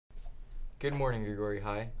Good morning, Grigori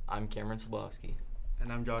High. I'm Cameron Sadlowski.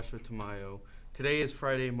 And I'm Joshua Tamayo. Today is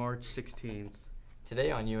Friday, March 16th. Today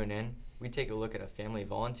on UNN, we take a look at a family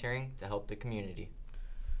volunteering to help the community.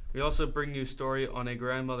 We also bring you a story on a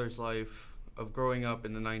grandmother's life of growing up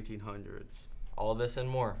in the 1900s. All this and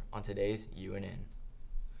more on today's UNN.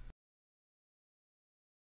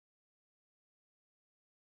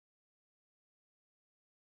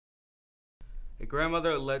 A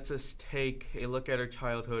grandmother lets us take a look at her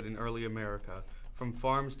childhood in early America. From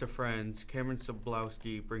farms to friends, Cameron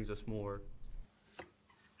Sadlowski brings us more.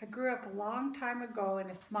 I grew up a long time ago in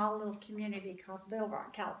a small little community called Little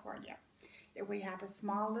Rock, California. We had a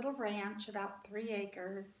small little ranch, about 3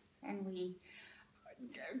 acres, and we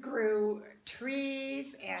grew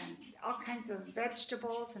trees and all kinds of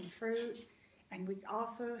vegetables and fruit. And we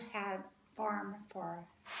also had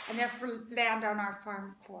enough land on our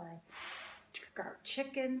farm for our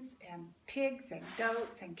chickens and pigs and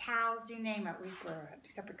goats and cows, you name it, we grew it,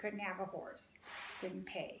 except we couldn't have a horse. Didn't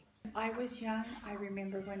pay. I was young. I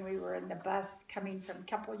remember when we were in the bus coming from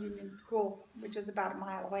Keppel Union School, which is about a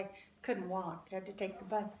mile away. Couldn't walk, had to take the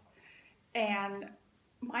bus. And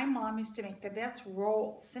my mom used to make the best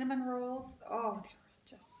rolls, cinnamon rolls. Oh, they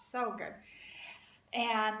were just so good.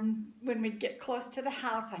 And when we'd get close to the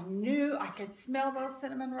house, I knew I could smell those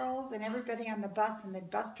cinnamon rolls, and everybody on the bus and the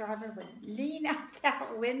bus driver would lean out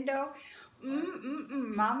that window.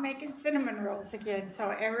 Mom making cinnamon rolls again.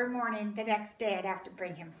 So every morning, the next day, I'd have to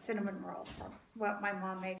bring him cinnamon rolls from what my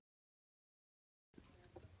mom made.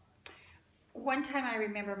 One time I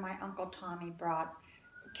remember my Uncle Tommy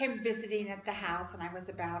came visiting at the house, and I was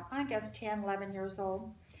about, I guess, 10, 11 years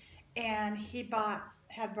old. And he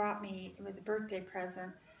had brought me, it was a birthday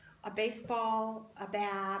present, a baseball, a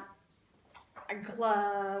bat, a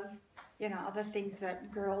glove, you know, the things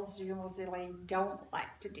that girls usually don't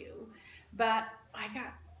like to do. But I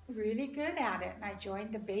got really good at it, and I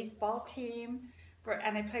joined the baseball team,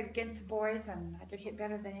 and I played against the boys, and I could hit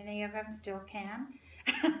better than any of them, still can.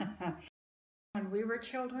 When we were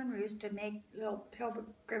children, we used to make little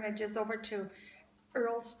pilgrimages over to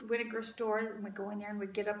Earl's Vinegar store, and we'd go in there and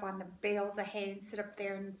we'd get up on the bales of hay and sit up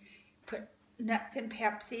there and put nuts in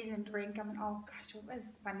Pepsis and drink them. And oh gosh, it was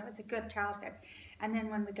fun. It was a good childhood. And then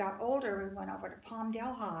when we got older, we went over to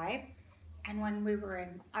Palmdale High. And when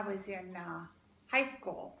I was in high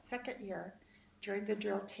school, second year, joined the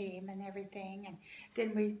drill team and everything. And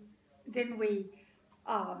then we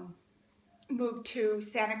moved to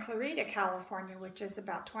Santa Clarita, California, which is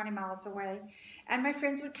about 20 miles away. And my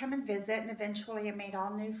friends would come and visit, and eventually I made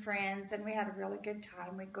all new friends, and we had a really good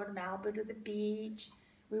time. We'd go to Malibu to the beach.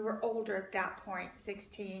 We were older at that point,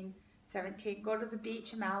 16, 17. Go to the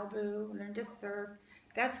beach in Malibu, learn to surf.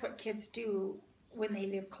 That's what kids do when they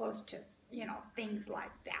live close to, you know, things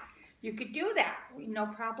like that. You could do that, no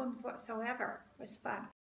problems whatsoever. It was fun.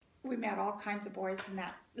 We met all kinds of boys in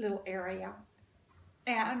that little area.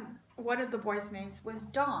 And one of the boys' names was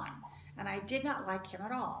Don, and I did not like him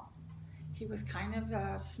at all. He was kind of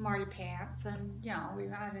a smarty pants, and you know,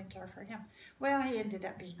 I didn't care for him. Well, he ended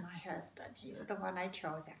up being my husband. He's the one I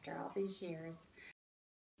chose after all these years.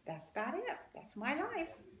 That's about it. That's my life.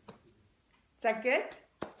 Is that good?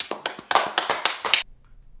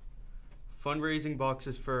 Fundraising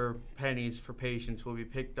boxes for pennies for patients will be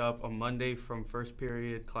picked up on Monday from first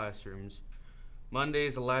period classrooms. Monday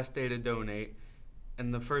is the last day to donate,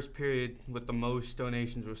 and the first period with the most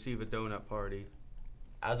donations receive a donut party.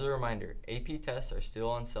 As a reminder, AP tests are still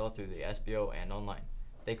on sale through the SBO and online.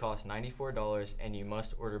 They cost $94, and you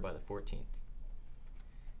must order by the 14th.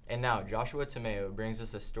 And now, Joshua Tamayo brings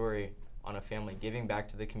us a story on a family giving back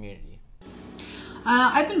to the community.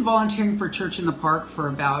 I've been volunteering for Church in the Park for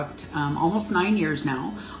about almost 9 years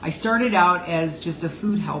now. I started out as just a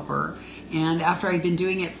food helper, and after I'd been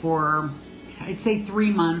doing it for, I'd say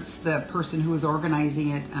 3 months, the person who was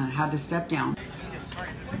organizing it had to step down.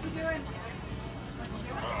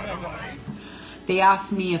 They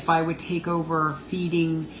asked me if I would take over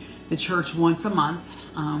feeding the church once a month.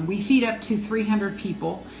 We feed up to 300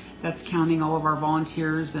 people. That's counting all of our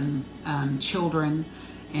volunteers and children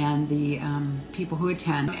and the people who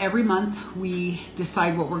attend. Every month we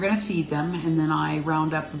decide what we're going to feed them, and then I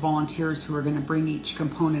round up the volunteers who are going to bring each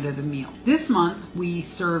component of the meal. This month we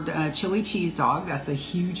served a chili cheese dog. That's a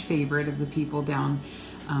huge favorite of the people down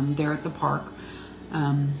there at the park.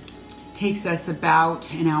 Takes us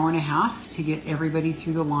about an hour and a half to get everybody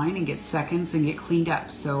through the line and get seconds and get cleaned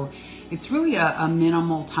up. So it's really a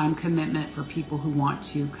minimal time commitment for people who want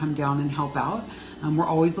to come down and help out. We're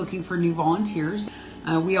always looking for new volunteers.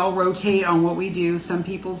 We all rotate on what we do. Some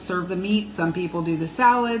people serve the meat, some people do the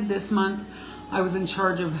salad. This month I was in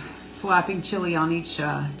charge of slapping chili on each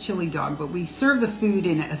chili dog, but we serve the food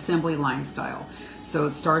in assembly line style. So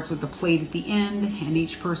it starts with the plate at the end, and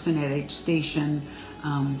each person at each station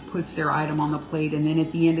puts their item on the plate, and then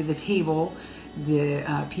at the end of the table,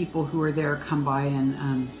 the people who are there come by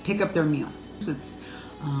and pick up their meal. So it's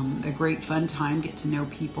a great fun time, get to know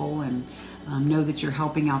people and know that you're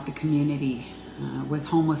helping out the community with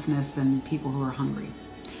homelessness and people who are hungry.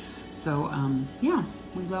 So yeah,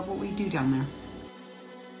 we love what we do down there.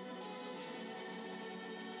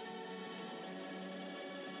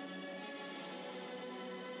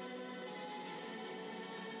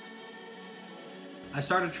 I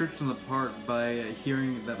started Church in the Park by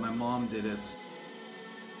hearing that my mom did it,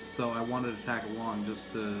 so I wanted to tag along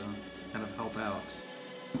just to kind of help out.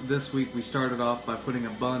 This week we started off by putting a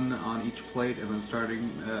bun on each plate and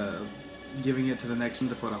then giving it to the next one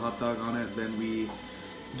to put a hot dog on it. Then we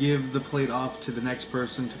give the plate off to the next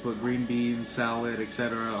person to put green beans, salad,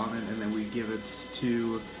 etc. on it, and then we give it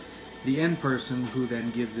to the end person who then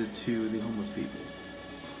gives it to the homeless people.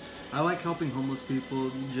 I like helping homeless people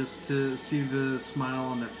just to see the smile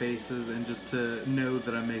on their faces and just to know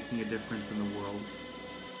that I'm making a difference in the world.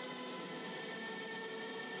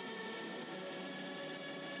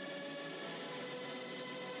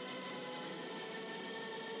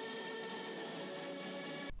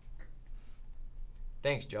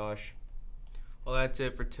 Thanks, Josh. Well, that's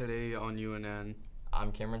it for today on UNN.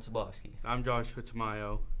 I'm Cameron Sobolewski. I'm Joshua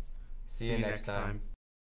Tamayo. See you next time.